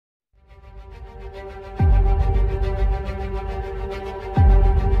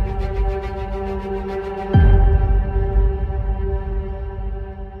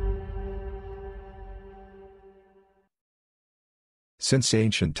Since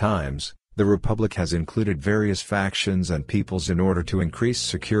ancient times, the Republic has included various factions and peoples in order to increase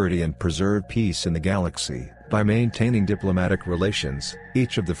security and preserve peace in the galaxy. By maintaining diplomatic relations,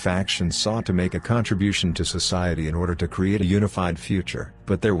 each of the factions sought to make a contribution to society in order to create a unified future.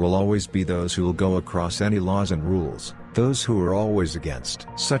 But there will always be those who will go across any laws and rules, those who are always against,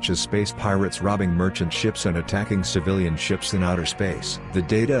 such as space pirates robbing merchant ships and attacking civilian ships in outer space. The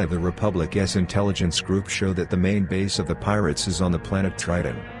data of the Republic's intelligence group show that the main base of the pirates is on the planet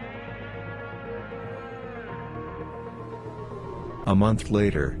Triton. A month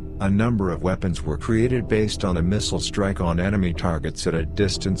later, a number of weapons were created based on a missile strike on enemy targets at a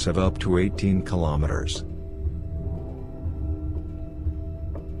distance of up to 18 kilometers.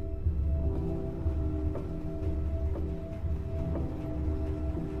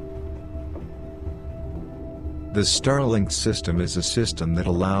 The Starlink system is a system that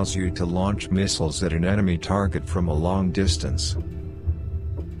allows you to launch missiles at an enemy target from a long distance.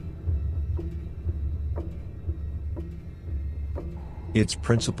 Its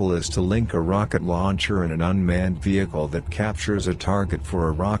principle is to link a rocket launcher and an unmanned vehicle that captures a target for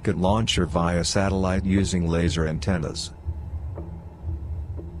a rocket launcher via satellite using laser antennas.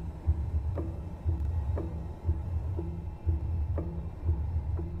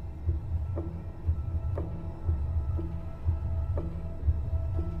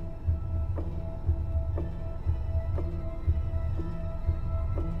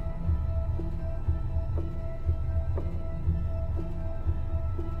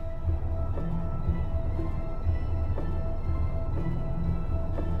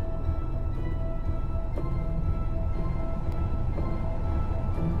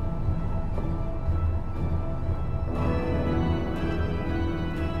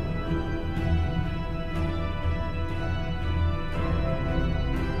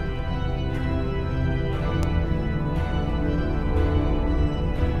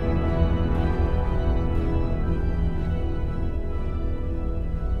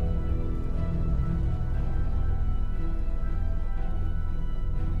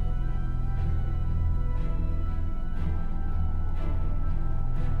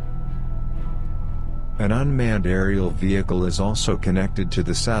 An unmanned aerial vehicle is also connected to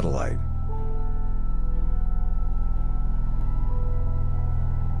the satellite.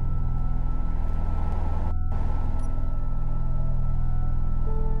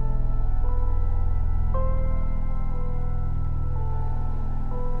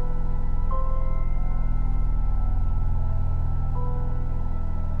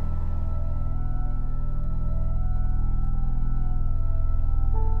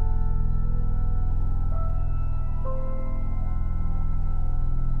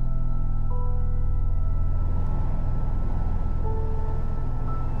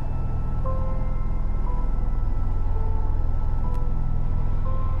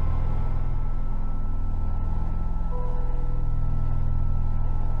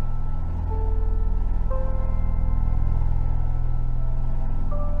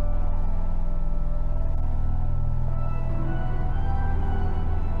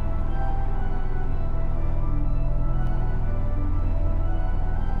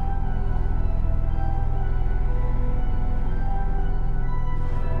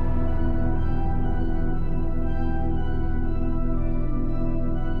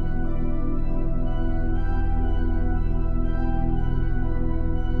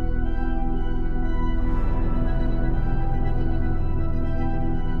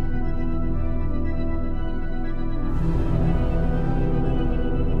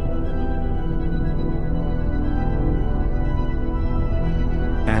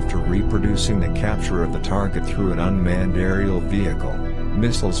 Reproducing the capture of the target through an unmanned aerial vehicle,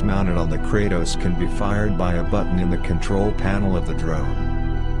 missiles mounted on the Kratos can be fired by a button in the control panel of the drone.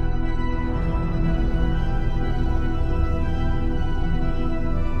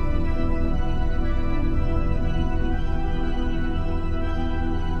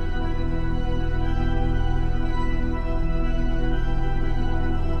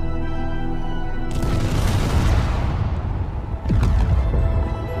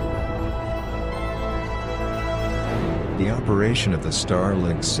 The operation of the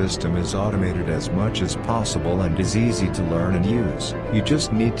Starlink system is automated as much as possible and is easy to learn and use. You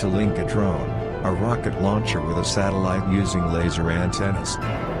just need to link a drone, a rocket launcher with a satellite using laser antennas.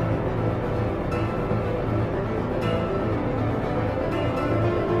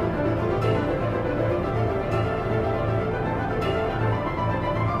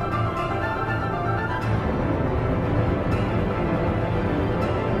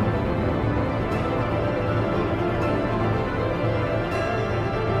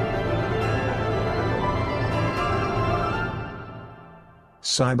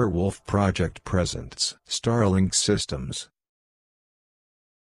 Cyberwolf Project presents Starlink Systems,